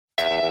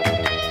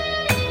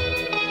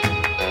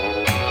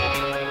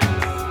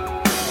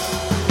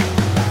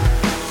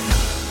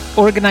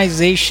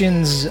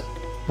Organizations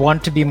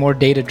want to be more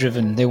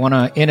data-driven. They want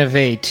to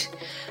innovate.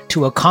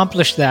 To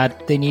accomplish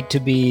that, they need to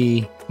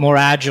be more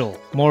agile,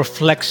 more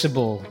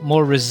flexible,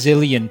 more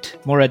resilient,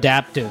 more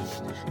adaptive.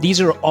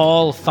 These are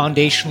all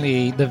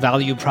foundationally the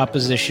value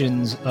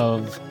propositions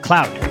of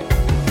cloud.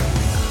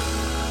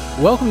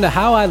 Welcome to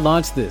How I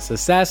Launched This, a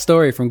SaaS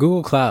story from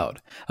Google Cloud,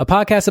 a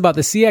podcast about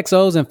the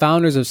CXOs and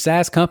founders of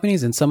SaaS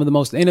companies and some of the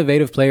most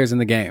innovative players in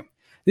the game.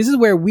 This is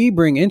where we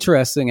bring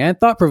interesting and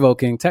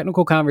thought-provoking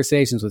technical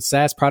conversations with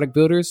SaaS product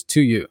builders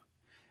to you.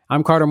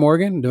 I'm Carter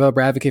Morgan,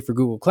 developer advocate for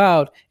Google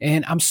Cloud,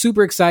 and I'm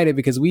super excited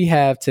because we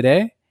have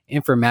today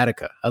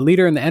Informatica, a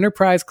leader in the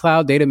enterprise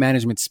cloud data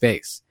management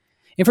space.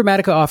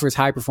 Informatica offers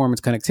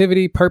high-performance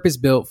connectivity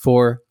purpose-built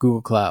for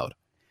Google Cloud.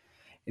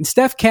 And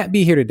Steph can't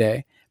be here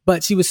today,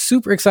 but she was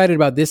super excited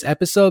about this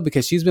episode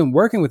because she's been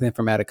working with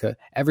Informatica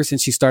ever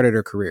since she started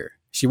her career.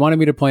 She wanted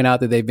me to point out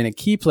that they've been a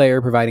key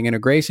player providing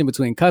integration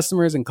between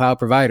customers and cloud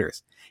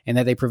providers, and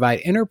that they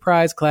provide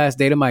enterprise-class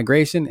data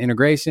migration,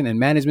 integration, and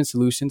management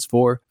solutions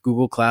for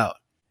Google Cloud.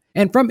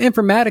 And from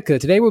Informatica,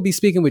 today we'll be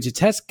speaking with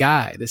Jitesh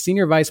Ghai, the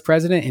Senior Vice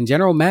President and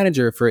General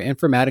Manager for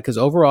Informatica's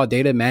overall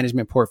data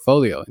management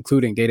portfolio,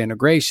 including data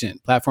integration,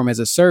 platform as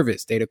a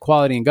service, data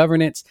quality and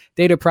governance,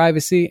 data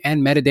privacy,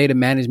 and metadata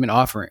management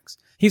offerings.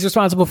 He's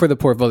responsible for the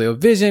portfolio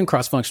vision,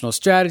 cross-functional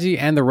strategy,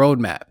 and the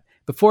roadmap.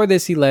 Before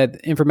this, he led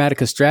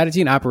Informatica's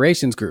strategy and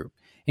operations group.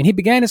 And he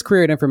began his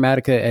career at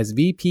Informatica as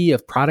VP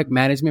of product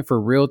management for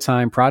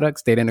real-time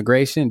products, data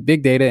integration,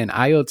 big data, and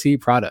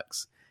IoT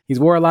products. He's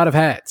wore a lot of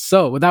hats.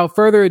 So without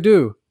further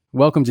ado,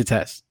 welcome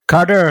Jitesh.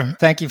 Carter,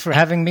 thank you for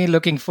having me.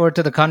 Looking forward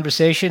to the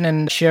conversation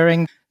and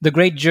sharing the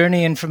great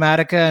journey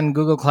Informatica and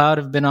Google Cloud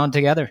have been on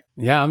together.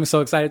 Yeah, I'm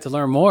so excited to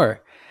learn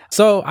more.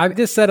 So I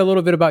just said a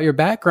little bit about your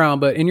background,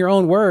 but in your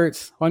own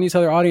words, why don't you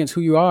tell your audience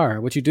who you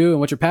are, what you do, and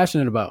what you're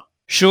passionate about?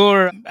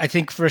 Sure. I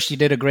think first you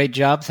did a great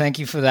job. Thank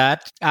you for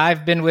that.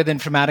 I've been with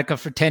Informatica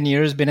for 10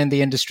 years, been in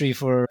the industry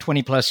for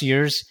 20 plus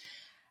years.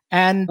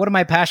 And what am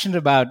I passionate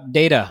about?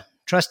 Data.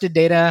 Trusted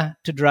data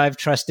to drive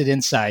trusted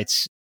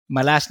insights.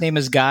 My last name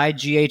is Ghai,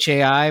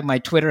 Ghai. My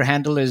Twitter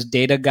handle is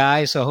Data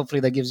Guy. So hopefully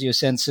that gives you a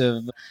sense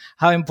of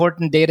how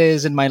important data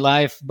is in my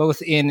life,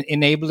 both in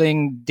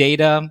enabling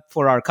data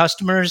for our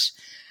customers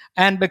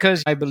and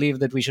because I believe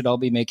that we should all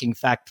be making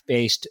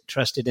fact-based,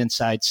 trusted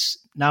insights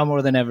now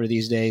more than ever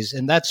these days.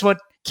 And that's what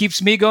keeps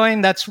me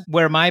going. That's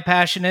where my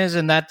passion is.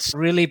 And that's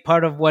really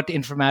part of what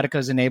Informatica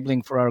is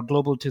enabling for our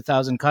Global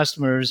 2000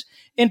 customers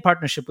in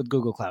partnership with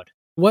Google Cloud.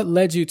 What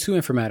led you to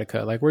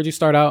Informatica? Like, where'd you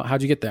start out?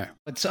 How'd you get there?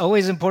 It's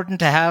always important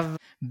to have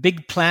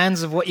big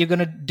plans of what you're going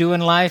to do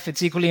in life.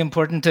 It's equally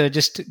important to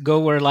just go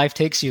where life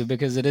takes you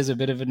because it is a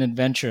bit of an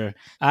adventure.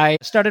 I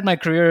started my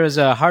career as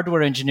a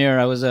hardware engineer.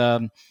 I was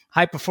a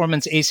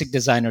high-performance ASIC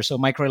designer, so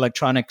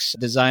microelectronics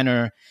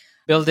designer,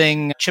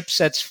 building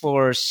chipsets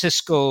for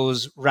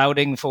Cisco's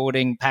routing,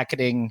 forwarding,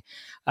 packaging,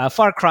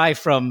 far cry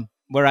from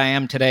where I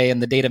am today in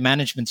the data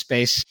management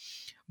space.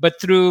 But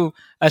through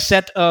a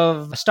set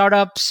of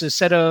startups, a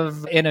set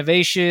of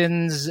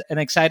innovations, an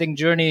exciting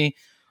journey,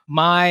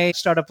 my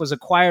startup was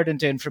acquired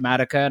into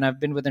Informatica, and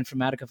I've been with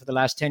Informatica for the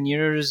last 10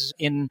 years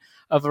in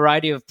a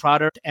variety of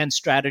product and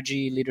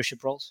strategy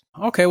leadership roles.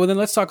 Okay, well then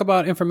let's talk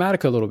about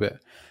Informatica a little bit.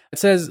 It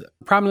says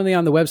prominently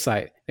on the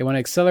website, they want to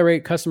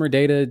accelerate customer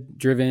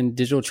data-driven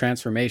digital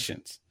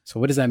transformations. So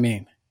what does that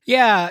mean?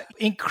 Yeah,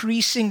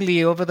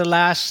 increasingly over the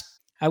last,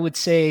 I would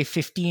say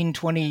 15,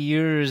 20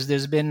 years,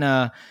 there's been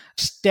a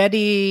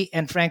steady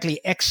and frankly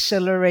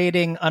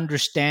accelerating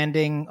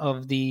understanding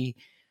of the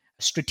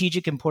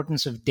strategic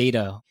importance of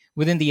data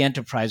within the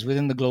enterprise,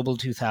 within the Global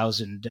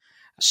 2000.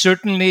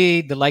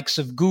 Certainly the likes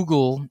of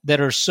Google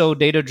that are so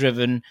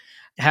data-driven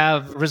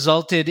have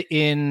resulted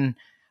in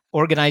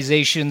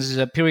organizations,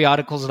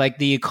 periodicals like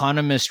The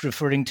Economist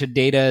referring to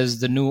data as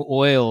the new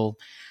oil.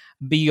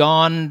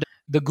 Beyond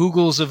the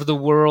Googles of the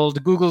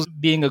world, Google's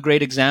being a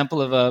great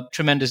example of a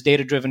tremendous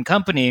data-driven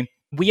company,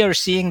 we are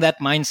seeing that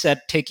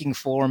mindset taking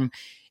form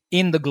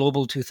in the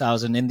Global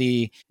 2000, in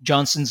the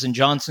Johnsons &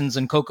 Johnsons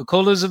and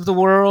Coca-Colas of the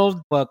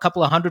world, a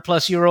couple of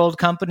 100-plus-year-old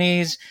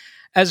companies,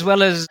 as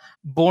well as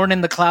born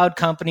in the cloud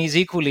companies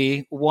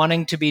equally,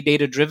 wanting to be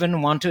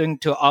data-driven, wanting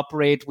to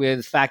operate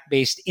with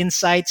fact-based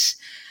insights.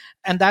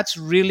 And that's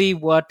really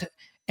what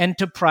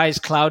enterprise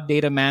cloud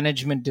data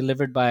management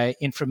delivered by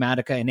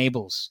Informatica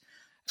enables.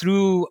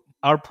 Through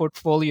our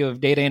portfolio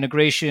of data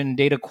integration,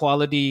 data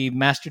quality,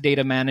 master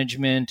data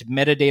management,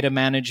 metadata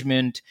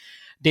management,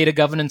 data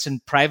governance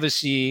and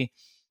privacy,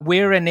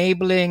 we're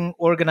enabling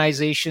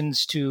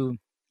organizations to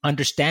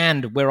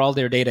understand where all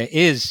their data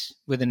is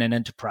within an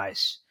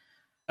enterprise.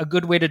 A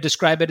good way to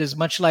describe it is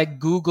much like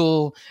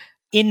Google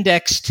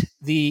indexed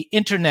the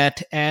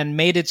internet and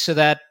made it so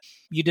that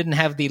you didn't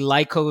have the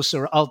Lycos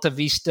or Alta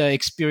Vista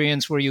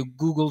experience where you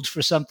Googled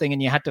for something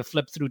and you had to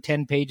flip through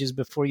 10 pages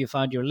before you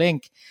found your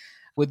link.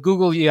 With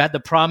Google, you had the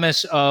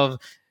promise of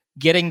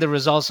getting the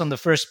results on the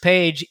first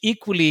page.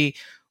 Equally,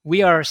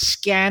 we are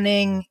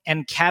scanning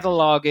and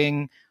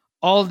cataloging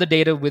all the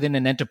data within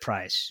an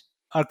enterprise.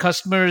 Our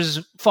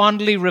customers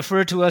fondly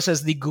refer to us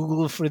as the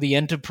Google for the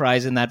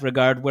enterprise in that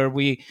regard, where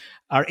we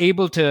are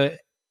able to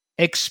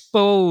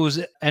expose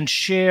and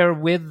share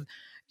with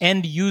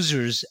end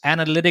users,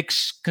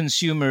 analytics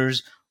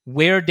consumers,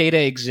 where data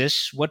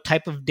exists, what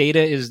type of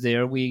data is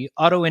there. We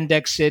auto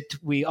index it,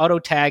 we auto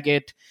tag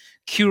it,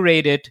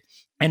 curate it,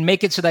 and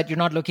make it so that you're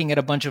not looking at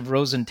a bunch of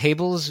rows and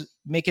tables.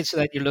 Make it so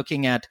that you're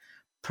looking at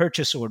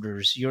purchase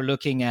orders, you're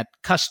looking at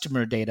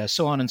customer data,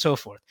 so on and so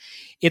forth.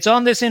 It's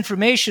on this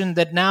information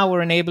that now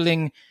we're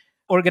enabling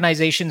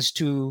organizations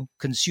to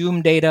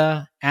consume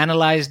data,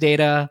 analyze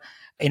data,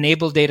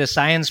 enable data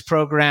science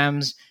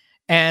programs,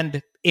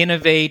 and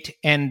innovate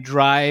and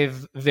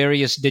drive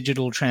various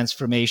digital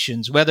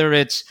transformations, whether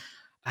it's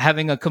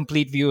having a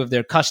complete view of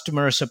their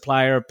customer,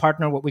 supplier,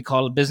 partner, what we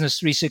call Business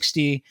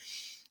 360,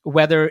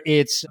 whether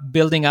it's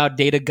building out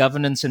data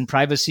governance and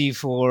privacy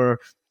for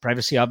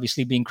privacy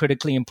obviously being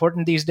critically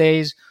important these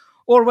days,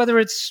 or whether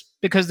it's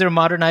because they're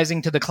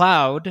modernizing to the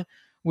cloud,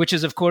 which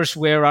is, of course,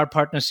 where our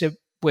partnership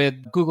with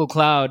Google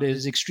Cloud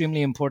is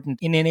extremely important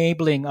in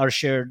enabling our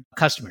shared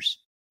customers.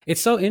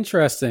 It's so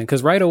interesting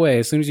because right away,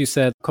 as soon as you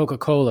said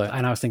Coca-Cola,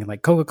 and I was thinking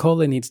like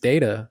Coca-Cola needs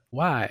data.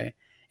 Why?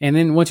 And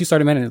then once you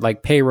started mentioning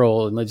like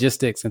payroll and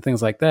logistics and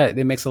things like that,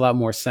 it makes a lot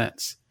more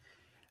sense.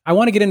 I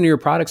want to get into your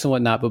products and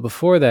whatnot, but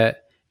before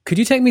that, could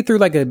you take me through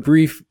like a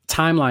brief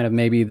timeline of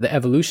maybe the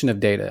evolution of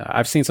data?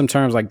 I've seen some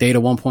terms like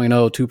data 1.0,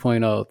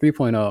 2.0,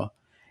 3.0,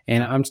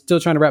 and I'm still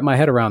trying to wrap my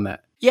head around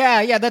that.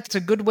 Yeah, that's a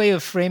good way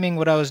of framing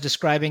what I was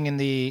describing in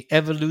the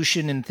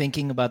evolution and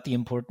thinking about the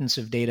importance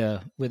of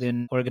data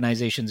within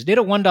organizations.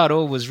 Data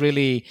 1.0 was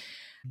really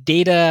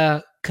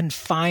data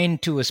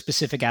confined to a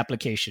specific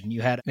application.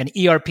 You had an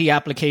ERP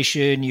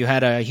application, you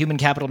had a human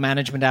capital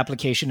management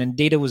application, and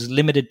data was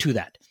limited to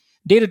that.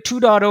 Data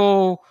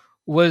 2.0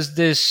 was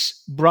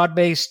this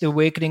broad-based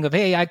awakening of,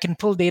 hey, I can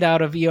pull data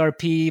out of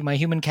ERP, my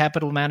human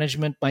capital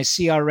management, my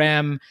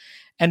CRM,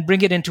 and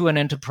bring it into an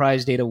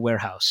enterprise data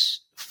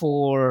warehouse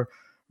for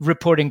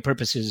reporting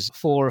purposes,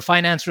 for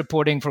finance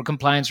reporting, for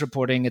compliance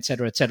reporting, et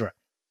cetera, et cetera.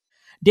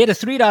 Data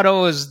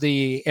 3.0 is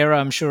the era,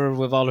 I'm sure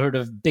we've all heard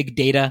of, big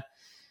data.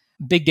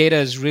 Big data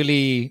is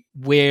really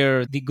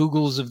where the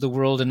Googles of the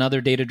world and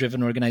other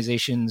data-driven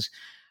organizations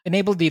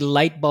enabled the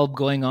light bulb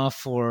going off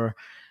for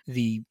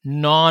the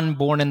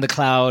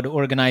non-born-in-the-cloud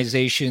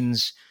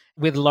organizations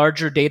with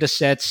larger data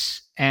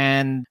sets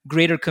and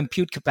greater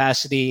compute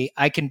capacity.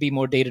 I can be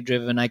more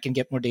data-driven. I can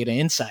get more data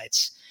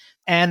insights.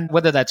 And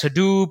whether that's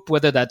Hadoop,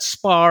 whether that's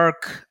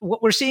Spark,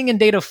 what we're seeing in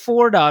Data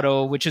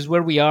 4.0, which is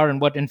where we are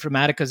and what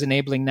Informatica is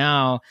enabling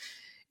now,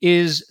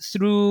 is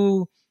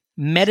through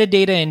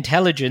metadata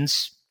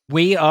intelligence,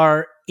 we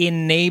are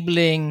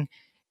enabling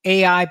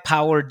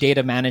AI-powered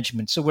data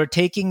management. So we're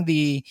taking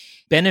the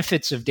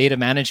benefits of data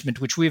management,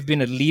 which we've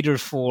been a leader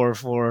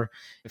for,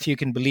 if you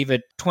can believe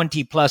it,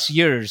 20 plus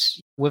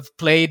years. We've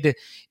played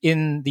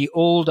in the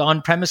old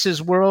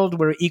on-premises world.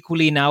 We're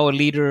equally now a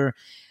leader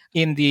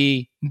in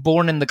the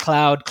born in the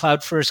cloud,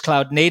 cloud first,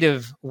 cloud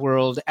native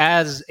world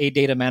as a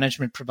data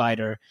management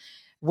provider.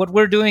 What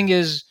we're doing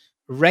is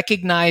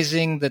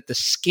recognizing that the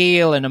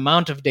scale and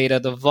amount of data,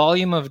 the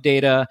volume of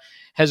data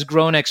has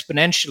grown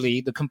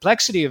exponentially. The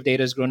complexity of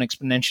data has grown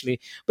exponentially.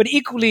 But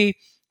equally,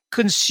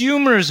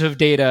 consumers of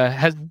data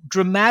have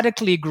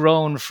dramatically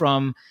grown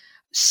from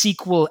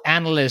SQL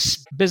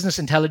analysts, business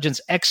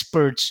intelligence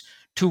experts,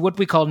 to what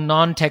we call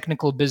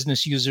non-technical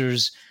business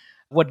users,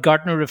 what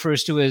Gartner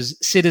refers to as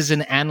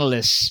citizen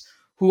analysts,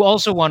 who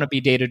also want to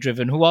be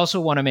data-driven, who also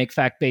want to make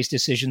fact-based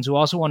decisions, who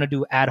also want to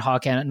do ad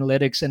hoc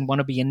analytics and want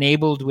to be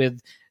enabled with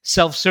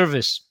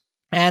self-service.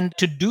 And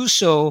to do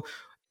so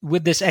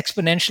with this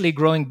exponentially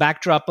growing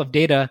backdrop of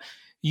data,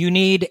 you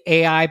need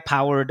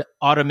AI-powered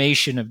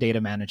automation of data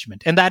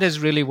management. And that is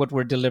really what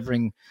we're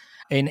delivering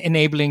in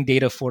enabling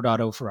Data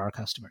 4.0 for our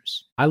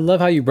customers. I love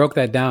how you broke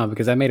that down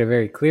because that made it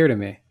very clear to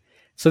me.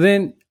 So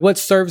then what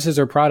services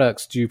or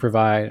products do you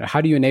provide?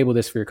 How do you enable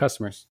this for your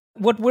customers?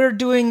 What we're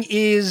doing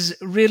is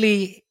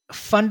really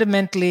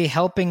fundamentally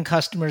helping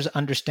customers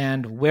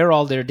understand where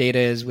all their data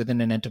is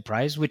within an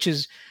enterprise, which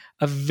is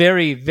a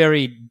very,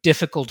 very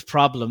difficult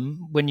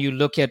problem when you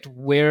look at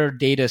where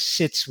data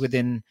sits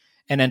within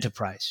an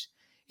enterprise.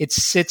 It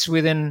sits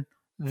within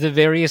the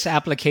various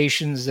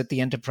applications that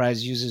the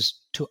enterprise uses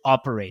to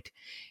operate.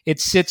 It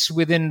sits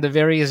within the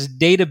various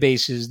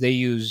databases they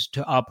use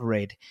to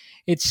operate.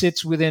 It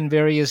sits within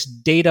various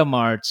data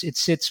marts. It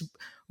sits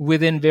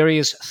within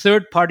various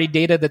third-party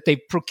data that they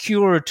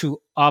procure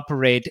to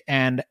operate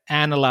and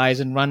analyze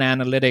and run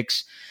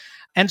analytics.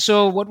 And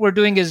so what we're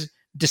doing is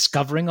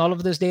discovering all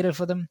of this data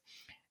for them.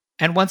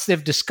 And once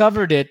they've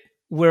discovered it,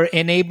 we're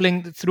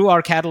enabling through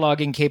our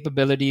cataloging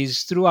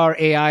capabilities, through our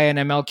AI and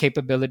ML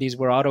capabilities,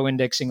 we're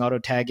auto-indexing,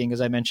 auto-tagging,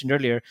 as I mentioned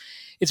earlier.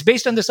 It's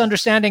based on this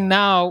understanding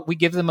now. We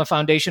give them a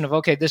foundation of,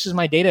 okay, this is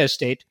my data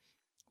estate.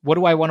 What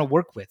do I want to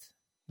work with?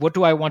 What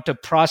do I want to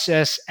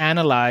process,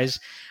 analyze?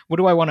 What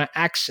do I want to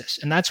access?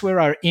 And that's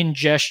where our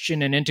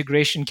ingestion and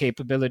integration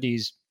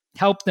capabilities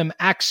help them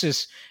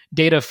access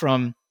data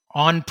from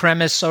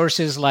on-premise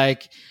sources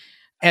like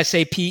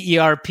SAP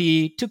ERP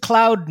to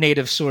cloud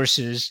native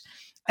sources,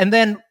 and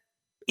then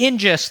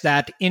ingest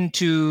that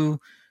into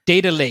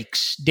data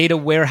lakes, data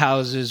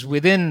warehouses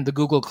within the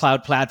Google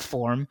Cloud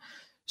Platform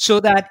so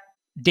that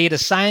data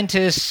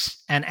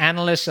scientists and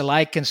analysts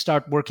alike can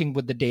start working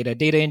with the data.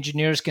 Data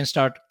engineers can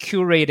start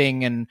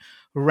curating and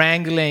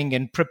wrangling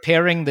and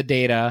preparing the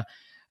data,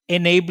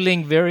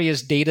 enabling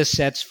various data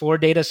sets for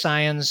data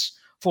science,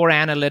 for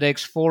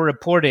analytics, for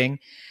reporting,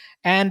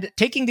 and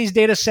taking these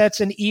data sets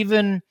and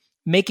even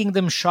making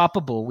them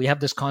shoppable. We have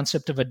this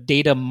concept of a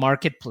data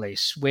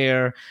marketplace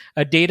where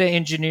a data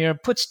engineer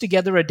puts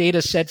together a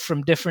data set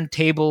from different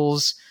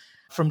tables,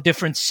 from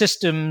different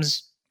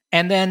systems,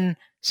 and then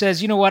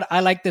says, you know what, I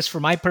like this for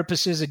my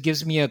purposes. It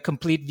gives me a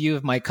complete view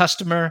of my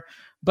customer,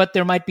 but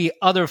there might be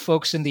other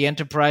folks in the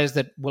enterprise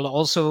that will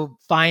also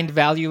find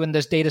value in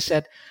this data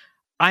set.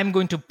 I'm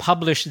going to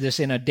publish this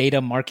in a data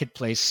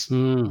marketplace,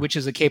 which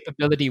is a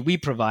capability we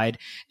provide.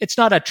 It's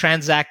not a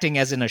transacting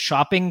as in a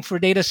shopping for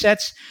data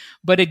sets,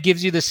 but it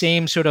gives you the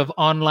same sort of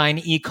online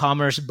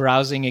e-commerce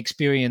browsing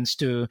experience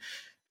to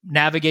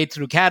navigate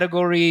through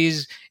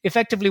categories.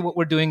 Effectively, what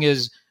we're doing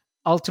is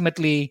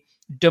ultimately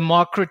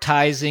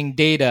democratizing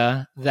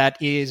data that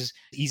is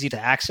easy to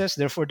access,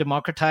 therefore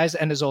democratized,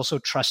 and is also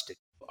trusted.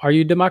 Are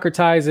you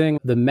democratizing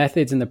the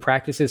methods and the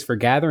practices for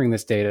gathering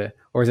this data,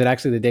 or is it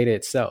actually the data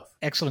itself?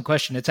 Excellent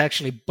question. It's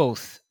actually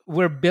both.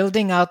 We're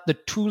building out the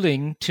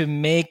tooling to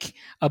make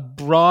a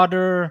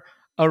broader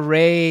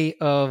array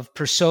of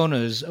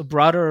personas, a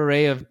broader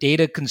array of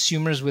data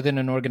consumers within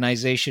an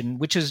organization,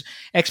 which has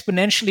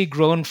exponentially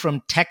grown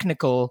from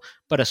technical,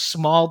 but a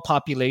small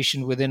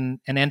population within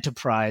an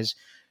enterprise,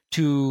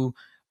 to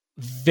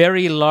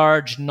very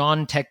large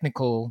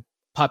non-technical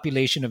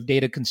population of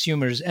data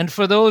consumers. And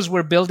for those,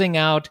 we're building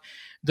out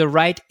the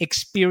right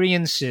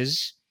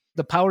experiences.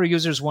 The power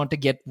users want to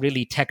get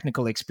really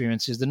technical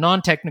experiences. The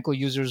non-technical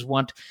users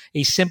want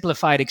a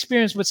simplified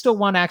experience, but still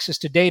want access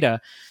to data.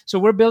 So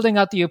we're building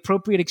out the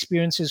appropriate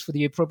experiences for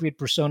the appropriate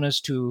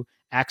personas to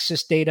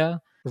access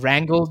data,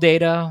 wrangle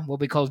data,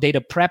 what we call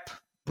data prep,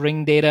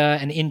 bring data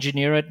and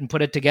engineer it and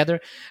put it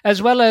together,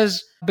 as well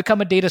as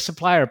become a data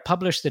supplier,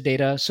 publish the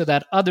data so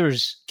that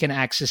others can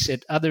access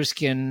it, others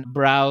can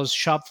browse,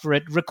 shop for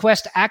it,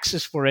 request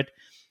access for it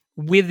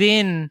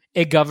within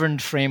a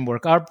governed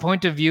framework. Our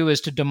point of view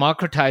is to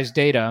democratize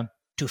data.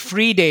 To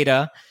free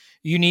data,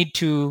 you need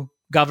to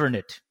govern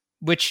it,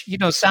 which,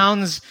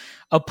 sounds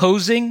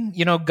opposing.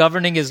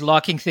 Governing is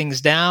locking things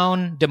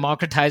down.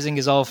 Democratizing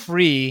is all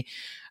free.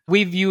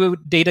 We view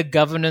data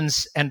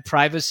governance and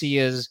privacy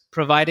as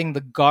providing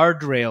the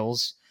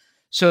guardrails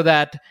so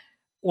that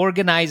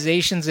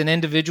organizations and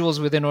individuals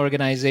within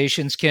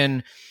organizations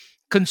can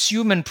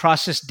consume and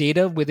process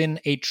data within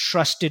a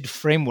trusted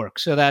framework,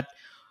 so that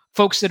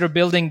folks that are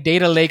building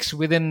data lakes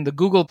within the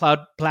Google Cloud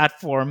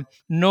Platform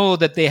know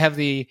that they have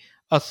the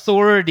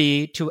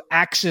authority to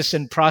access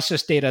and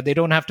process data. They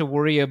don't have to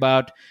worry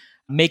about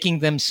making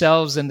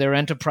themselves and their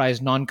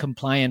enterprise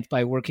non-compliant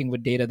by working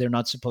with data they're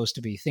not supposed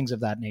to be, things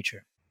of that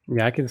nature.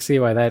 Yeah, I can see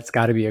why that's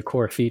got to be a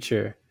core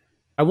feature.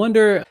 I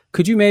wonder,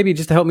 could you maybe,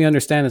 just to help me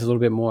understand this a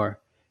little bit more,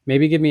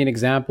 maybe give me an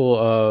example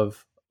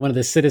of one of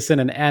the citizen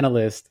and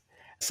analyst,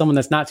 someone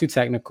that's not too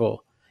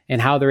technical,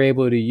 and how they're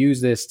able to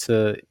use this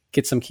to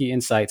get some key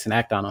insights and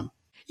act on them?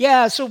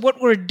 Yeah, so what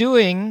we're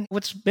doing,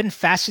 what's been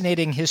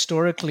fascinating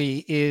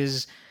historically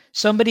is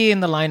somebody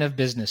in the line of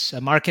business, a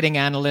marketing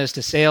analyst,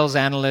 a sales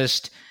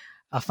analyst,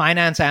 a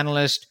finance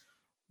analyst,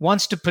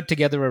 wants to put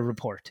together a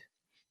report.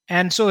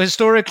 And so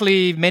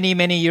historically, many,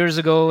 many years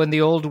ago in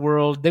the old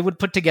world, they would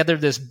put together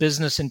this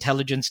business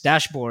intelligence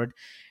dashboard,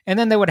 and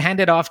then they would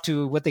hand it off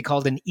to what they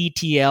called an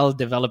ETL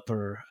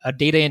developer, a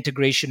data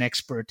integration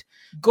expert.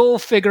 Go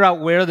figure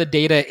out where the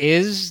data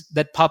is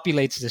that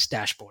populates this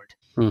dashboard.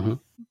 Mm-hmm.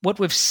 What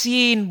we've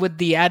seen with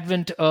the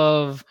advent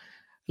of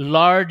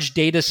large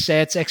data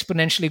sets,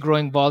 exponentially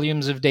growing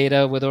volumes of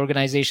data with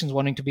organizations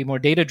wanting to be more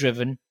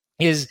data-driven,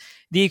 is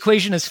the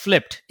equation is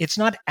flipped. It's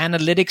not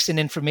analytics and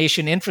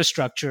information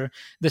infrastructure.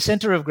 The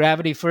center of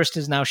gravity first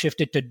is now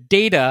shifted to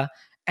data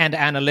and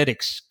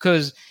analytics.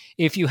 Because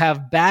if you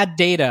have bad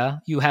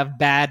data, you have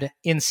bad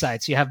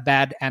insights, you have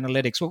bad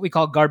analytics, what we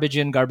call garbage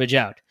in, garbage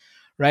out,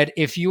 right?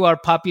 If you are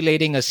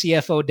populating a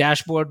CFO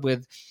dashboard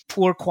with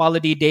poor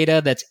quality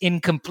data that's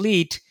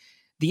incomplete,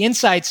 the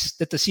insights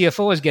that the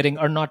CFO is getting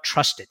are not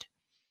trusted.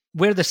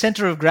 Where the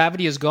center of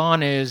gravity has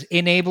gone is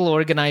enable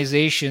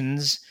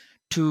organizations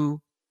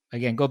to,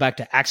 again, go back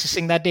to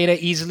accessing that data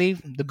easily,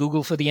 the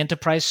Google for the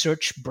enterprise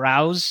search,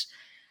 browse.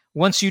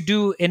 Once you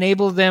do,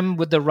 enable them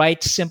with the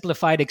right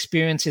simplified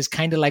experiences,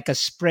 kind of like a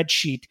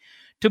spreadsheet,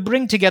 to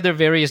bring together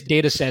various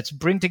data sets,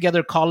 bring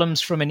together columns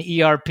from an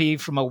ERP,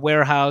 from a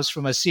warehouse,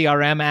 from a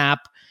CRM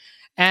app,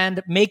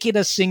 and make it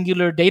a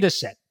singular data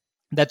set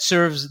that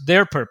serves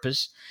their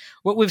purpose.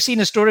 What we've seen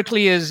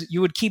historically is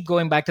you would keep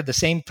going back to the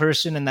same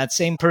person, and that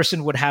same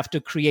person would have to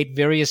create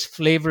various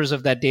flavors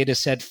of that data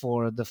set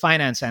for the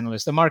finance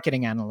analyst, the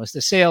marketing analyst,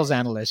 the sales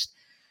analyst.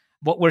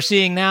 What we're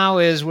seeing now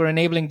is we're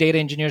enabling data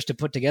engineers to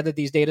put together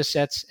these data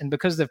sets, and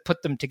because they've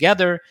put them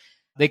together,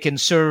 they can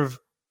serve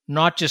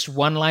not just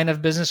one line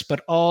of business,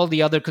 but all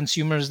the other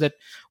consumers, that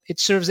it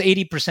serves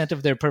 80%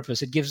 of their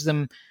purpose. It gives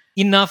them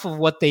enough of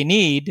what they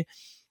need,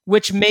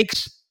 which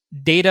makes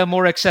data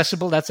more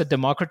accessible. That's a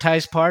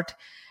democratized part.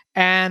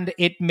 And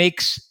it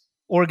makes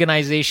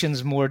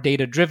organizations more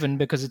data driven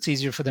because it's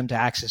easier for them to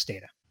access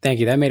data. Thank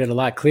you. That made it a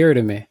lot clearer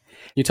to me.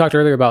 You talked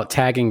earlier about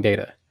tagging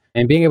data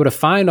and being able to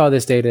find all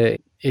this data.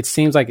 It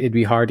seems like it'd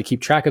be hard to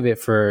keep track of it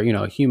for,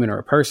 a human or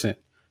a person.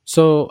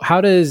 So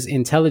how does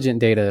intelligent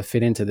data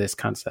fit into this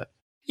concept?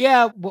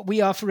 Yeah, what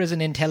we offer is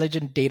an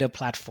intelligent data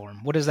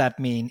platform. What does that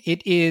mean?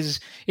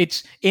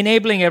 It's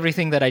enabling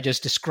everything that I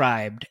just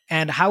described.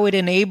 And how it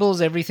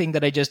enables everything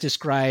that I just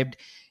described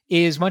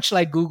is much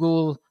like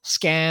Google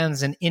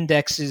scans and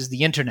indexes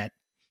the internet.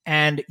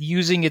 And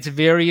using its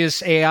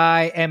various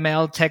AI,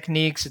 ML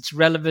techniques, its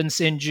relevance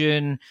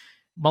engine,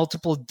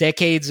 multiple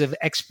decades of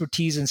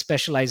expertise and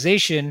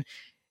specialization,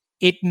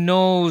 it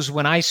knows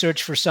when I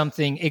search for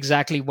something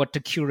exactly what to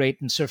curate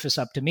and surface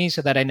up to me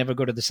so that I never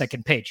go to the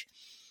second page.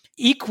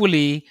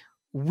 Equally,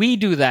 we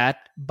do that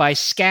by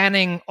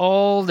scanning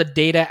all the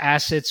data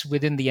assets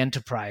within the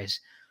enterprise.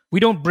 We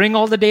don't bring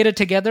all the data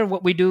together.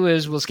 What we do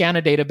is we'll scan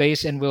a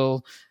database and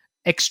we'll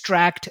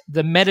extract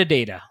the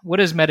metadata. What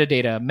is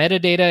metadata?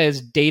 Metadata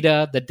is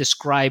data that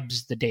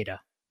describes the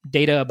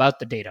data about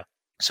the data.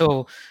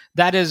 So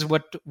that is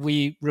what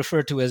we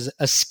refer to as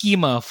a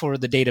schema for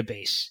the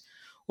database,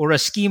 or a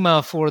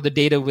schema for the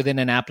data within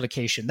an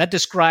application. That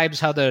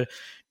describes how the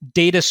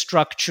data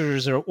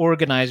structures are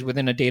organized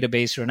within a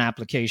database or an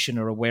application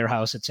or a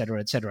warehouse, et cetera,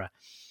 et cetera.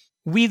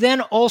 We then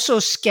also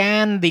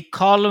scan the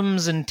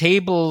columns and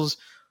tables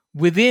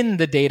within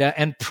the data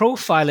and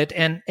profile it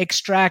and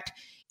extract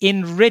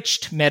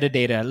enriched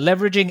metadata.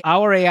 Leveraging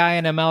our AI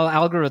and ML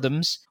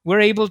algorithms, we're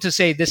able to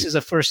say this is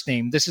a first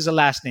name, this is a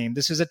last name,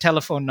 this is a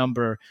telephone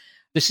number,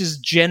 this is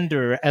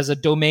gender as a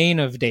domain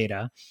of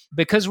data.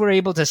 Because we're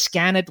able to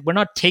scan it, we're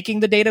not taking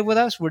the data with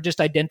us, we're just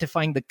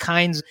identifying the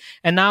kinds.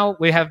 And now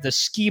we have the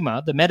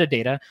schema, the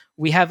metadata,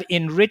 we have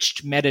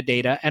enriched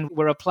metadata, and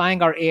we're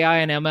applying our AI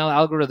and ML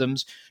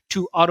algorithms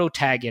to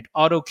auto-tag it,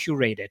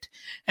 auto-curate it.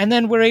 And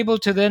then we're able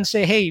to then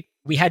say, hey,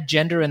 we had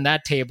gender in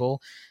that table.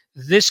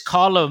 This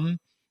column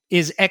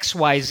is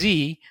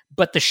XYZ,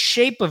 but the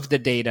shape of the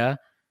data,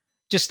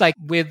 just like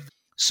with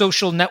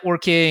social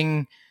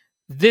networking,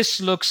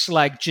 this looks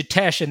like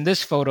Jitesh in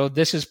this photo.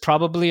 This is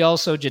probably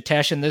also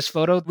Jitesh in this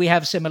photo. We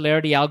have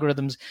similarity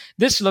algorithms.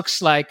 This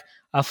looks like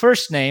a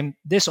first name.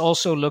 This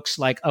also looks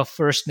like a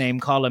first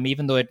name column,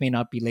 even though it may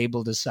not be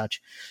labeled as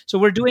such. So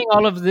we're doing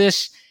all of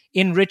this,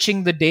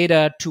 enriching the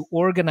data to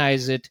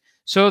organize it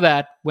so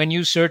that when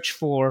you search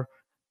for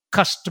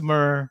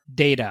customer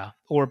data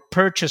or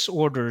purchase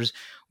orders,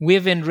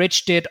 we've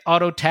enriched it,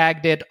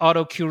 auto-tagged it,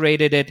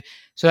 auto-curated it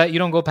so that you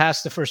don't go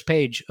past the first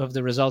page of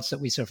the results that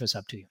we surface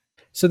up to you.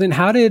 So then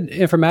how did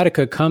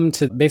Informatica come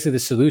to basically the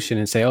solution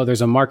and say, oh,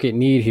 there's a market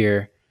need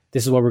here.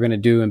 This is what we're going to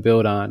do and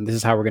build on. This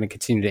is how we're going to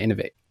continue to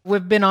innovate.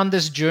 We've been on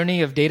this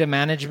journey of data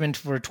management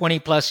for 20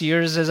 plus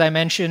years, as I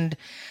mentioned.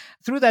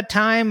 Through that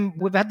time,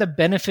 we've had the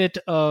benefit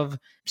of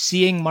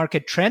seeing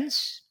market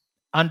trends,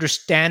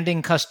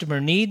 understanding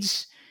customer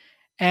needs,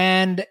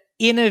 and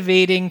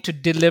innovating to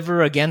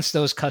deliver against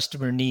those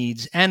customer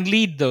needs and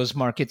lead those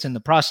markets in the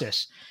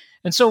process.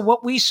 And so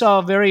what we saw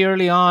very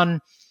early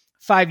on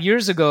 5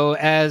 years ago,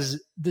 as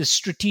the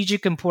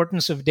strategic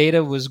importance of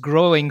data was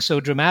growing so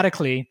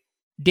dramatically,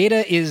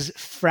 data is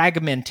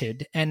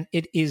fragmented, and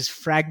it is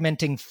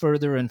fragmenting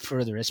further and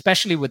further,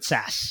 especially with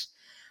SaaS.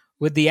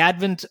 With the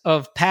advent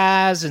of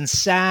PaaS and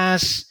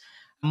SaaS,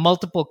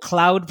 multiple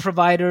cloud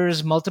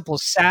providers, multiple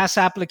SaaS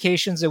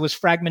applications, there was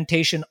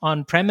fragmentation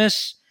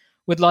on-premise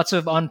with lots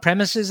of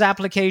on-premises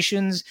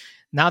applications.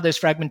 Now there's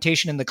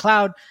fragmentation in the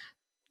cloud.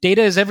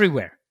 Data is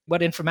everywhere.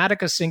 What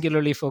Informatica is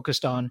singularly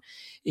focused on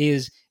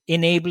is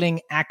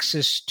enabling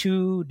access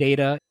to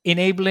data,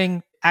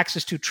 enabling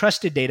access to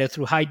trusted data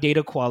through high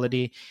data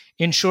quality,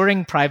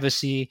 ensuring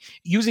privacy,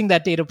 using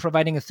that data,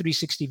 providing a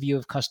 360 view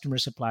of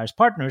customers, suppliers,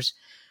 partners.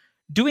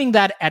 Doing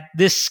that at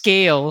this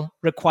scale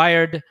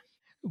required,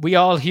 we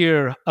all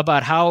hear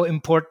about how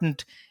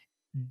important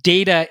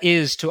data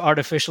is to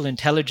artificial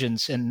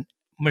intelligence and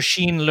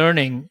machine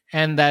learning,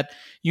 and that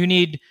you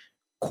need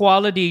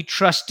quality,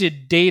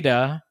 trusted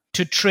data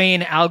to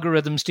train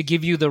algorithms to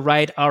give you the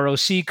right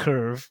ROC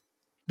curve.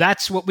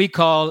 That's what we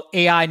call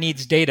AI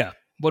needs data.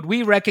 What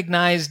we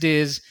recognized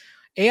is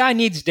AI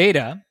needs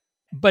data,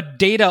 but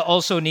data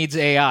also needs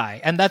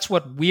AI. And that's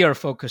what we are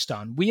focused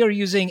on. We are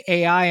using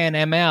AI and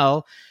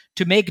ML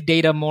to make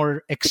data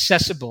more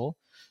accessible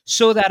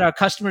so that our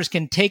customers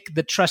can take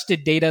the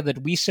trusted data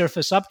that we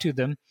surface up to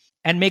them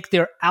and make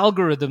their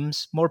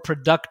algorithms more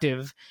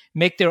productive,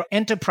 make their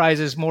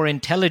enterprises more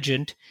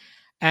intelligent,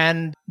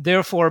 and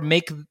therefore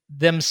make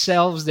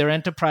themselves, their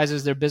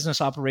enterprises, their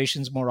business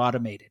operations more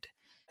automated.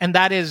 And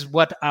that is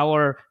what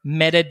our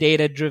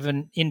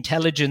metadata-driven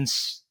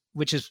intelligence,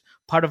 which is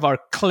part of our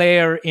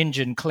CLAIRE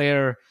engine.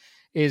 CLAIRE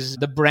is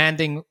the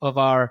branding of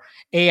our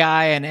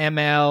AI and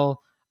ML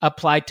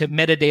applied to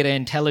metadata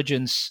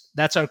intelligence.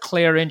 That's our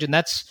CLAIRE engine.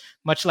 That's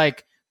much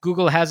like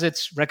Google has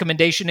its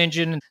recommendation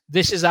engine.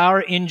 This is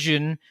our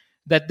engine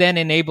that then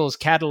enables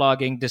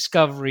cataloging,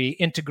 discovery,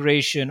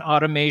 integration,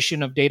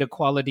 automation of data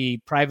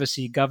quality,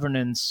 privacy,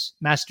 governance,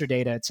 master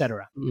data,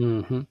 etc.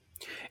 Mm-hmm.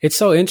 It's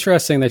so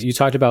interesting that you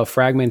talked about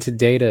fragmented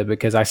data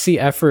because I see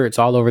efforts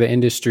all over the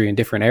industry in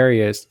different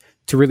areas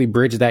to really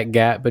bridge that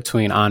gap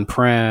between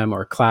on-prem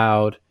or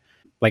cloud.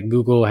 Like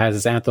Google has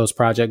this Anthos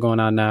project going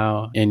on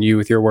now, and you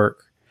with your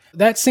work.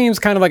 That seems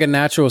kind of like a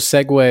natural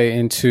segue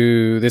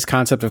into this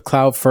concept of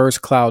cloud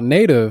first, cloud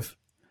native.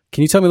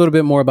 Can you tell me a little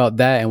bit more about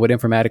that and what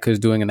Informatica is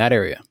doing in that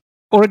area?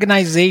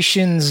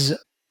 Organizations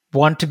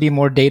want to be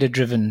more data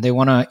driven. They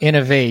want to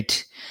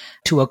innovate.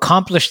 To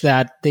accomplish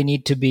that, they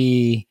need to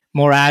be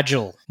more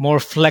agile, more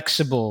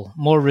flexible,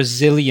 more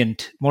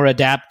resilient, more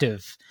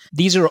adaptive.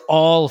 These are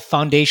all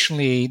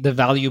foundationally the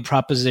value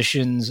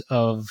propositions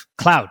of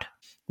cloud.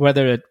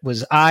 Whether it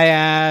was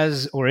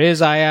IaaS or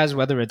is IaaS,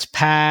 whether it's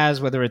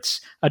PaaS, whether it's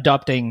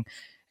adopting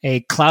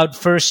a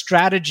cloud-first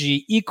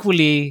strategy,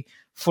 equally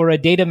for a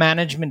data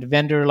management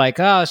vendor like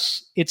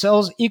us, it's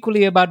also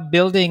equally about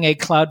building a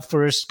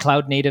cloud-first,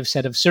 cloud-native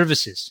set of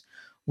services.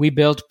 We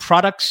build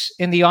products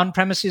in the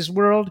on-premises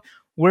world.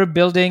 We're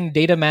building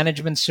data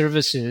management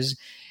services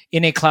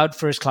in a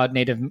cloud-first,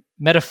 cloud-native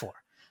metaphor.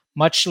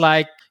 Much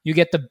like you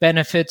get the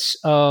benefits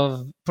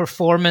of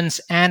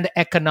performance and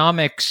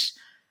economics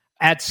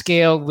at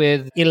scale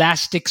with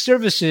elastic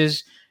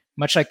services,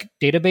 much like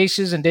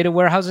databases and data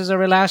warehouses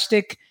are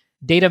elastic,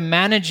 data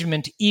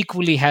management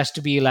equally has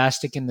to be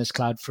elastic in this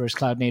cloud-first,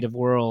 cloud-native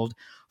world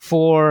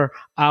for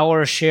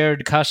our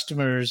shared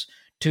customers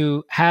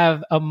to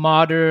have a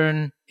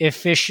modern,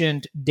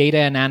 efficient data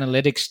and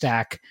analytics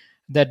stack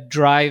that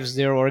drives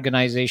their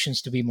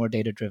organizations to be more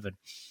data-driven.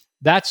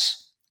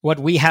 That's what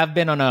we have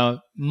been on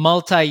a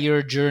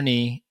multi-year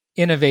journey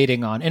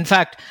innovating on. In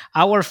fact,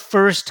 our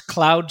first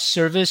cloud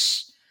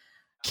service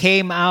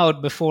came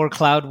out before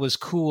cloud was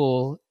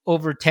cool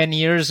over 10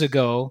 years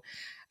ago.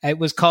 It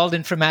was called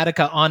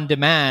Informatica On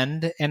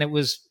Demand, and it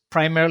was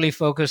primarily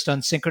focused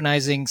on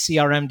synchronizing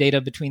CRM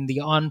data between the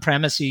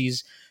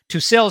on-premises to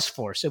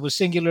Salesforce. It was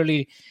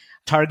singularly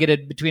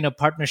targeted between a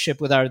partnership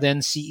with our then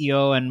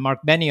CEO and Mark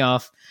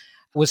Benioff,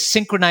 was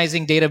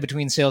synchronizing data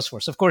between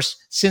Salesforce. Of course,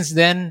 since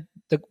then,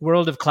 the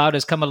world of cloud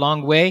has come a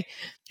long way,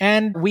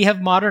 and we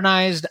have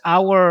modernized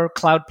our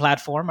cloud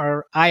platform.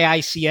 Our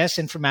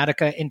IICS,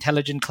 Informatica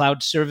Intelligent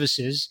Cloud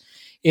Services,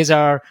 is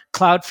our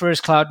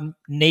cloud-first,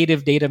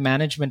 cloud-native data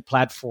management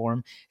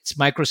platform. It's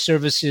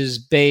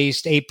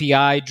microservices-based,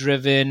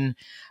 API-driven,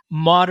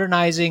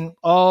 modernizing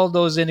all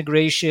those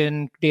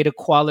integration, data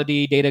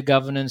quality, data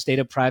governance,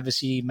 data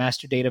privacy,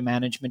 master data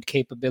management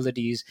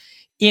capabilities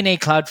in a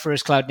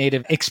cloud-first,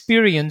 cloud-native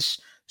experience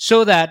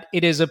so that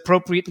it is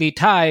appropriately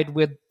tied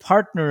with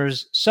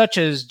partners such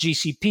as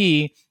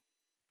GCP,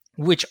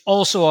 which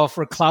also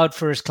offer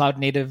cloud-first,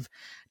 cloud-native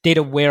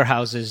data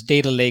warehouses,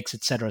 data lakes,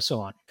 et cetera,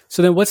 so on.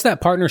 So then what's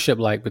that partnership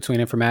like between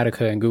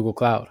Informatica and Google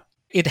Cloud?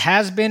 It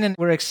has been, and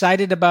we're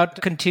excited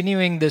about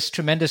continuing this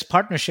tremendous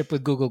partnership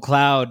with Google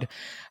Cloud.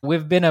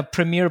 We've been a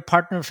premier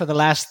partner for the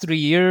last 3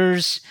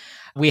 years.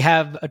 We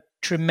have a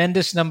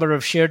tremendous number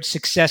of shared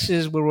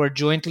successes where we're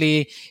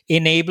jointly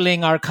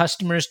enabling our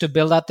customers to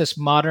build out this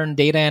modern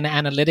data and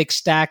analytics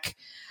stack,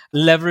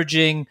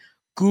 leveraging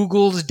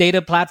Google's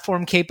data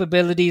platform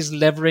capabilities,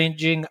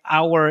 leveraging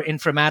our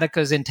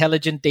Informatica's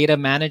intelligent data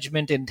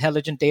management,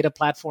 intelligent data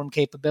platform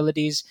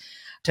capabilities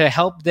to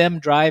help them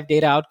drive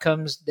data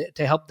outcomes,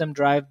 to help them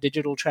drive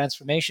digital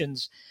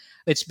transformations.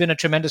 It's been a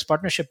tremendous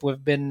partnership.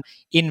 We've been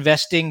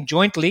investing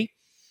jointly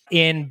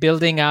in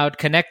building out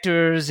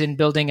connectors, in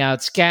building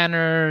out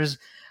scanners,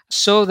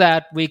 so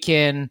that we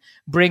can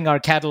bring our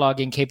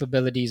cataloging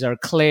capabilities, our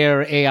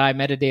CLAIRE AI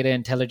metadata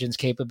intelligence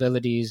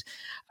capabilities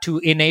to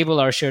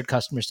enable our shared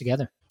customers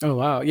together. Oh,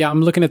 wow. Yeah,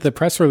 I'm looking at the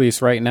press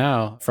release right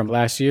now from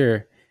last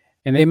year,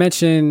 and they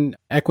mentioned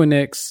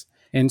Equinix.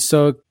 And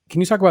so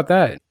can you talk about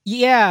that?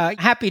 Yeah,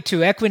 happy to.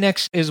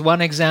 Equinix is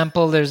one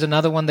example. There's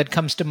another one that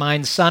comes to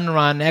mind,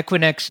 Sunrun.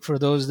 Equinix, for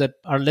those that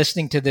are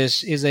listening to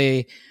this, is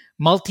a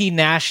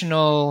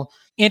multinational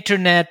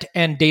internet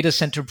and data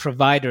center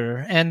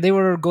provider. And they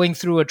were going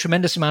through a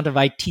tremendous amount of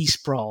IT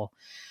sprawl.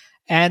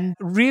 And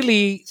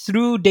really,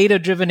 through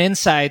data-driven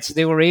insights,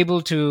 they were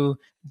able to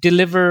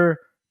deliver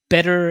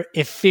better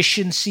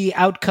efficiency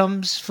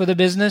outcomes for the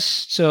business.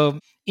 So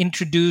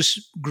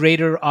introduce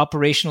greater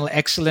operational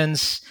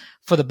excellence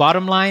for the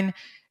bottom line.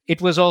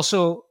 It was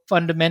also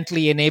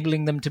fundamentally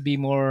enabling them to be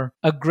more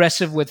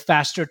aggressive with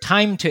faster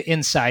time to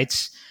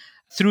insights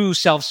through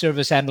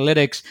self-service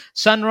analytics.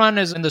 Sunrun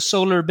is in the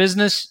solar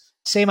business.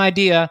 Same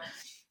idea,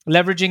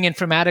 leveraging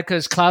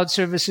Informatica's cloud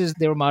services.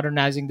 They were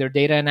modernizing their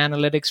data and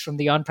analytics from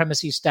the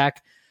on-premises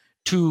stack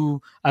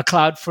to a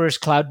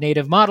cloud-first,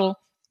 cloud-native model,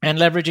 and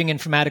leveraging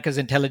Informatica's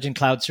intelligent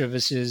cloud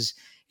services,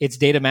 its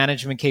data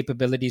management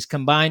capabilities,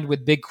 combined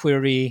with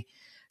BigQuery,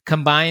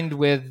 combined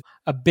with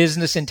a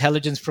business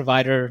intelligence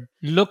provider,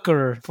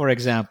 Looker, for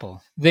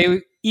example.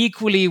 They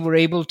equally were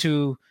able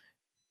to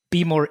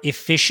be more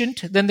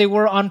efficient than they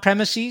were on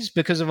premises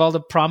because of all the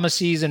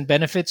promises and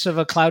benefits of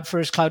a cloud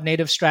first, cloud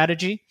native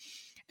strategy,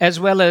 as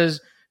well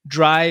as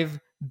drive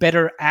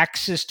better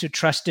access to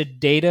trusted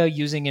data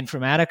using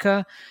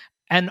Informatica.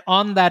 And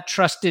on that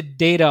trusted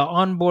data,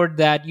 onboard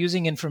that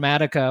using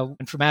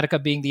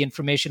Informatica being the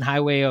information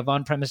highway of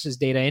on-premises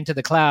data into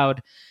the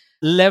cloud,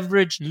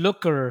 leverage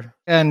Looker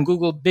and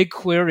Google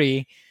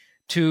BigQuery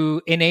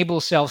to enable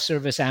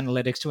self-service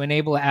analytics, to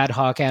enable ad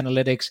hoc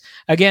analytics,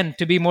 again,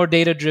 to be more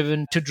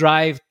data-driven, to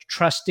drive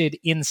trusted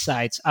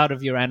insights out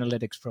of your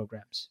analytics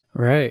programs.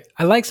 Right.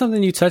 I like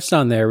something you touched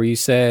on there where you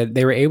said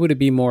they were able to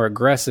be more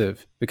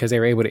aggressive because they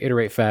were able to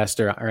iterate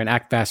faster and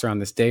act faster on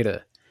this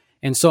data.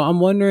 And so I'm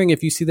wondering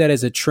if you see that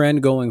as a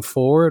trend going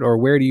forward, or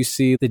where do you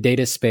see the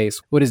data space?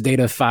 What is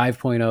data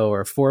 5.0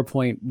 or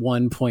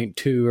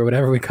 4.1.2 or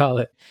whatever we call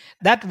it?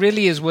 That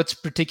really is what's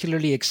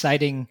particularly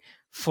exciting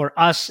for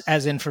us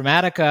as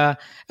Informatica,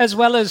 as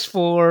well as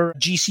for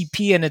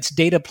GCP and its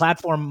data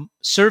platform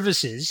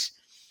services,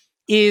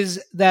 is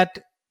that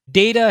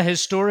data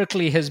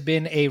historically has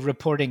been a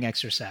reporting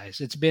exercise.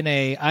 It's been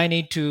I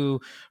need to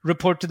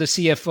report to the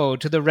CFO,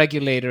 to the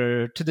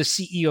regulator, to the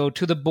CEO,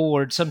 to the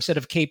board, some set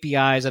of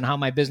KPIs on how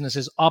my business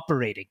is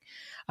operating.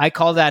 I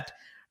call that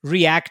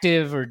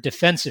reactive or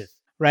defensive,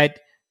 right?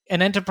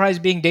 An enterprise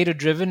being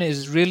data-driven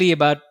is really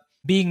about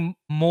being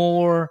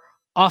more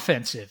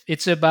offensive.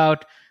 It's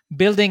about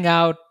building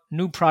out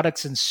new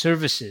products and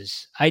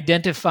services,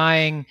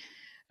 identifying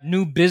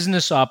new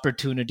business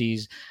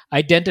opportunities,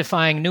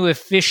 identifying new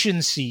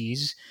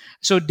efficiencies.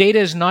 So data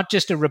is not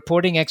just a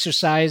reporting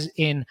exercise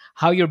in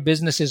how your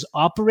business is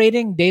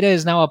operating. Data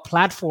is now a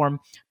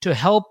platform to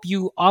help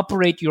you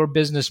operate your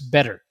business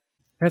better.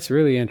 That's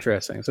really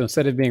interesting. So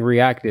instead of being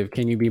reactive,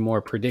 can you be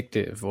more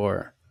predictive?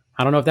 Or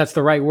I don't know if that's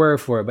the right word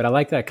for it, but I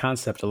like that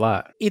concept a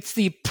lot. It's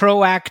the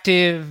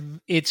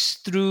proactive, it's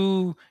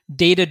through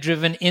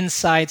data-driven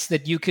insights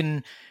that you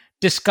can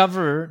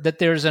discover that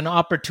there's an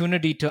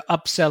opportunity to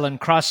upsell and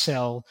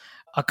cross-sell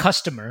a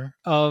customer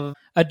of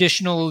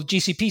additional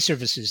GCP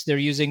services. They're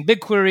using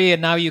BigQuery,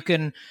 and now you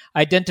can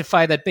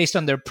identify that based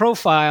on their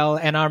profile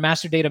and our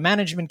master data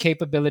management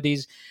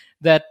capabilities,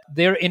 that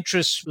their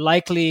interests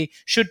likely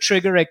should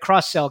trigger a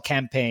cross-sell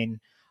campaign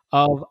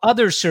of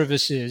other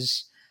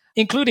services,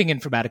 including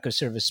Informatica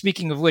service.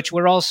 Speaking of which,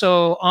 we're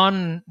also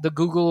on the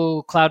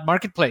Google Cloud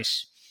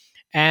Marketplace.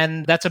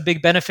 And that's a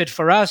big benefit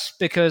for us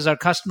because our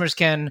customers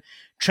can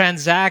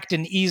transact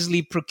and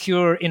easily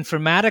procure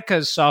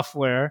Informatica's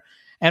software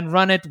and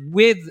run it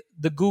with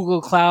the Google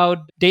Cloud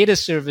data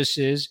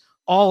services,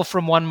 all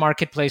from one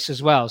marketplace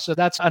as well. So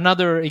that's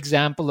another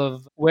example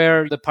of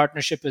where the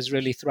partnership has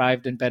really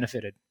thrived and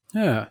benefited.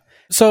 Yeah.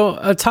 So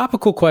a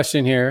topical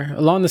question here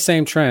along the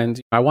same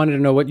trend. I wanted to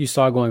know what you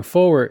saw going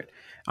forward.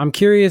 I'm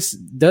curious,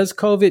 does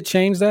COVID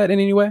change that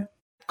in any way?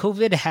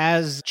 COVID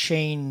has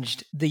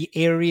changed the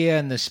area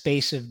and the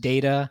space of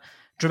data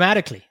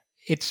dramatically.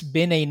 It's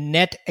been a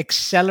net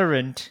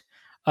accelerant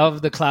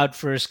of the cloud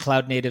first,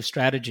 cloud native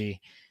strategy.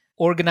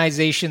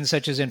 Organizations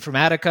such as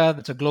Informatica,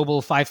 that's a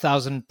global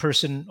 5,000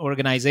 person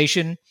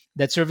organization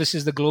that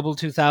services the global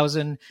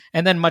 2,000,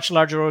 and then much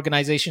larger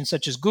organizations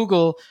such as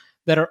Google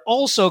that are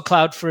also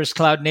cloud first,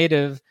 cloud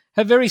native,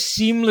 have very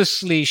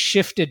seamlessly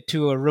shifted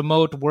to a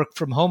remote work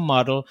from home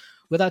model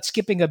without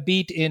skipping a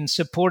beat in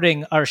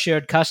supporting our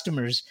shared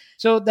customers.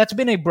 So that's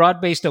been a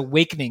broad-based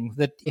awakening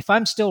that if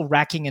I'm still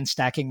racking and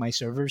stacking my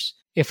servers,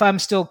 if I'm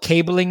still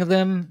cabling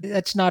them,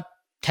 that's not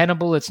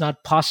tenable, it's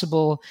not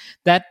possible.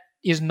 That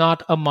is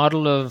not a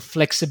model of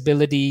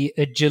flexibility,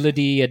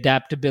 agility,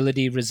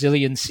 adaptability,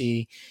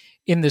 resiliency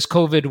in this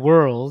COVID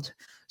world.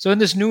 So in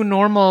this new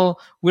normal,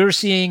 we're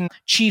seeing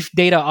chief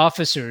data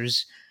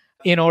officers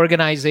in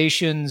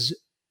organizations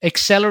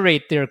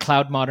accelerate their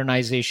cloud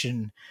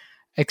modernization,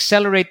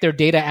 accelerate their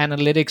data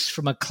analytics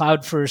from a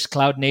cloud-first,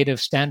 cloud-native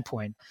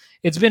standpoint.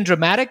 It's been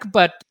dramatic,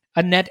 but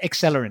a net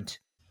accelerant.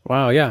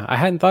 Wow, yeah. I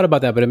hadn't thought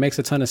about that, but it makes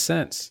a ton of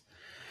sense.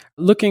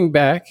 Looking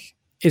back,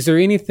 is there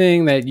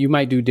anything that you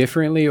might do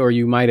differently or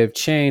you might have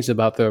changed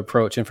about the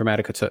approach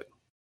Informatica took?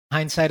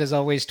 Hindsight is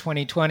always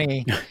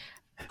 20/20.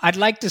 I'd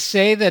like to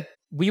say that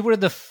we were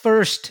the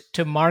first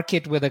to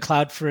market with a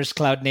cloud-first,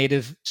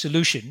 cloud-native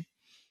solution.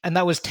 And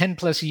that was 10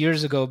 plus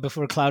years ago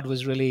before cloud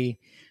was really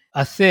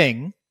a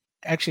thing.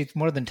 Actually, it's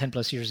more than 10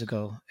 plus years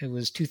ago. It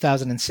was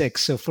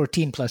 2006, so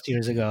 14 plus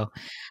years ago.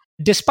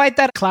 Despite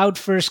that cloud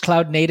first,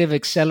 cloud native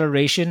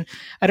acceleration,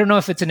 I don't know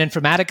if it's an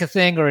Informatica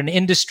thing or an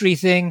industry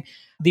thing.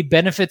 The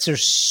benefits are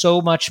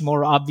so much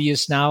more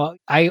obvious now.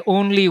 I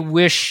only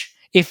wish,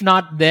 if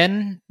not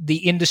then, the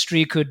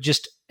industry could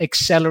just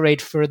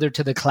accelerate further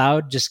to the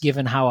cloud, just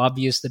given how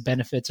obvious the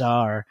benefits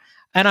are.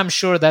 And I'm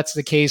sure that's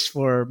the case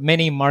for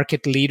many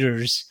market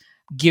leaders,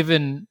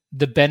 given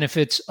the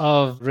benefits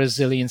of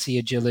resiliency,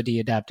 agility,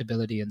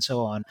 adaptability, and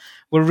so on.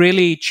 We're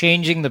really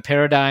changing the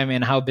paradigm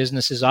in how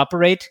businesses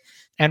operate,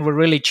 and we're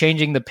really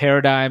changing the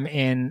paradigm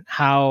in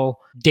how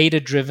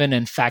data-driven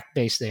and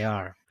fact-based they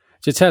are.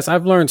 Jitesh,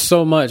 I've learned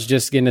so much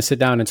just getting to sit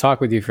down and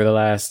talk with you for the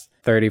last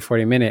 30,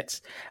 40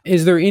 minutes.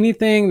 Is there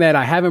anything that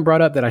I haven't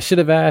brought up that I should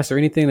have asked, or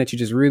anything that you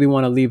just really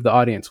want to leave the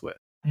audience with?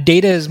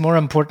 Data is more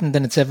important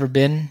than it's ever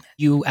been.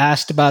 You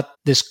asked about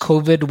this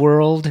COVID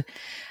world.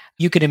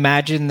 You can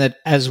imagine that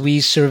as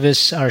we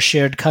service our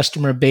shared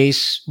customer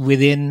base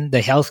within the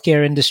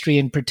healthcare industry,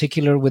 in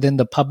particular within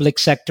the public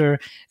sector,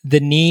 the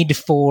need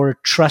for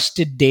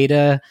trusted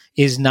data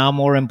is now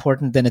more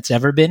important than it's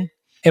ever been.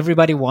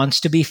 Everybody wants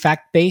to be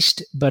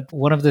fact-based, but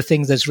one of the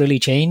things that's really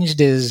changed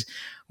is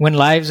when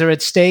lives are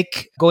at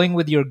stake, going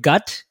with your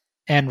gut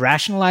and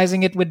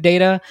rationalizing it with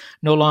data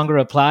no longer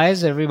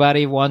applies.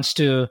 Everybody wants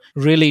to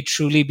really,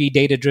 truly be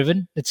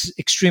data-driven. It's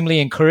extremely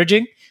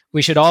encouraging.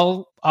 We should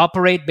all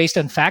operate based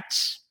on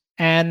facts.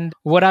 And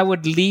what I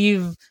would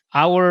leave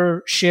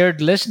our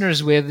shared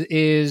listeners with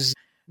is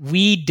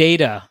we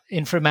data,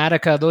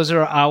 Informatica, those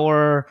are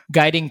our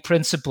guiding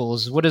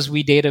principles. What does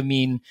we data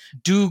mean?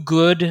 Do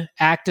good,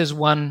 act as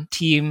one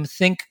team,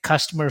 think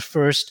customer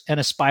first, and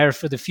aspire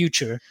for the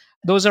future.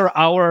 Those are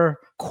our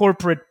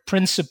corporate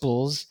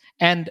principles,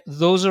 and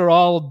those are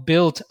all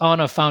built on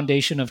a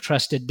foundation of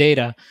trusted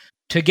data.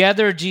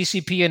 Together,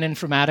 GCP and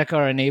Informatica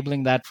are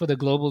enabling that for the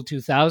Global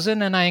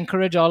 2000, and I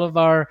encourage all of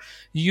our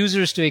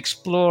users to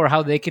explore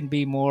how they can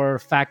be more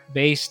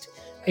fact-based,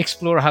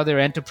 explore how their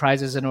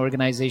enterprises and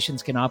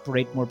organizations can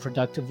operate more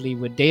productively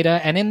with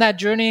data. And in that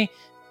journey,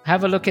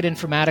 have a look at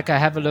Informatica,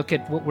 have a look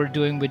at what we're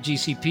doing with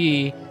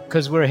GCP,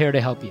 because we're here to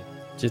help you.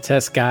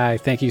 Jitesh Ghai,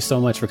 thank you so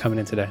much for coming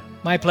in today.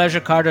 My pleasure,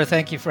 Carter.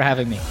 Thank you for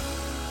having me.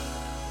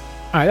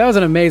 All right, that was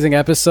an amazing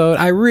episode.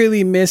 I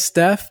really miss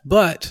Steph,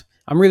 but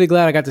I'm really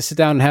glad I got to sit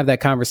down and have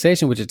that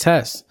conversation with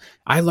Jitesh.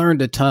 I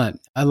learned a ton.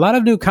 A lot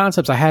of new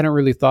concepts I hadn't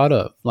really thought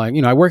of. Like,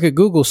 I work at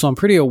Google, so I'm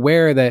pretty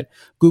aware that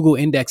Google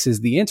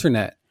indexes the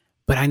internet.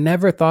 But I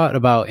never thought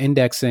about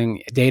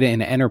indexing data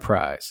in an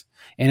enterprise.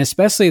 And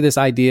especially this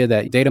idea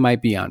that data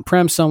might be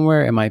on-prem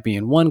somewhere, it might be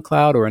in one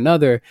cloud or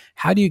another.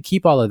 How do you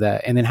keep all of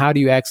that? And then how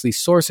do you actually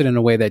source it in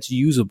a way that's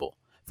usable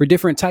for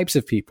different types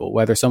of people,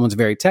 whether someone's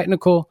very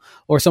technical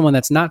or someone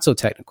that's not so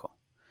technical?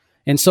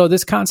 And so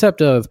this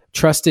concept of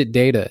trusted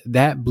data,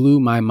 that blew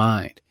my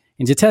mind.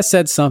 And Jitesh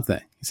said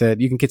something. He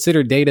said, you can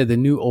consider data the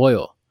new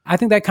oil. I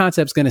think that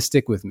concept's going to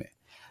stick with me.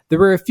 There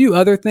were a few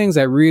other things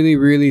that really,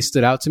 really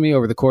stood out to me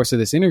over the course of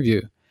this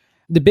interview.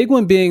 The big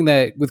one being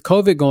that with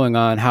COVID going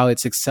on, how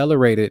it's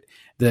accelerated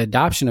the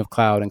adoption of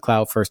cloud and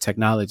cloud-first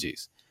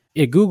technologies.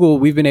 At Google,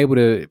 we've been able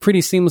to pretty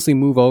seamlessly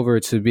move over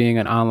to being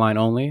an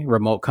online-only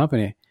remote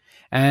company.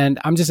 And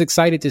I'm just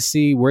excited to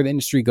see where the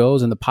industry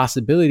goes and the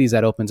possibilities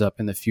that opens up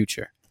in the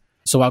future.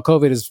 So while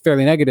COVID is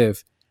fairly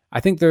negative, I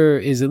think there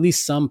is at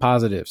least some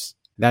positives.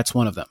 That's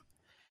one of them.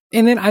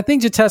 And then I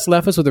think Jitesh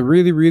left us with a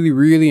really, really,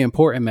 really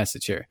important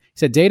message here. He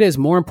said data is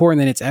more important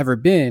than it's ever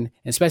been,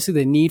 especially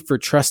the need for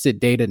trusted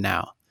data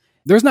now.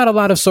 There's not a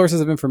lot of sources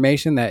of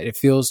information that it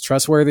feels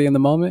trustworthy in the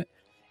moment.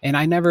 And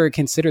I never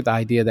considered the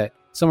idea that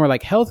somewhere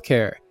like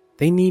healthcare,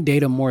 they need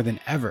data more than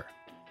ever.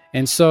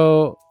 And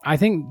so I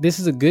think this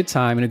is a good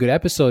time and a good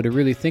episode to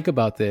really think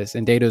about this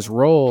and data's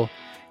role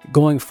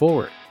going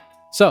forward.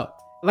 So,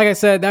 like I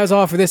said, that was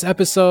all for this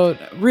episode.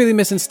 Really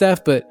missing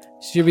Steph, but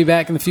she'll be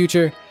back in the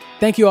future.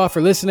 Thank you all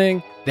for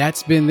listening.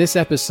 That's been this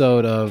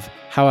episode of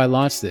How I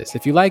Launched This.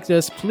 If you liked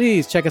us,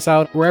 please check us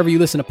out wherever you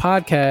listen to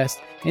podcasts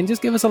and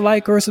just give us a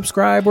like or a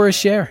subscribe or a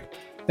share.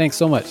 Thanks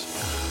so much.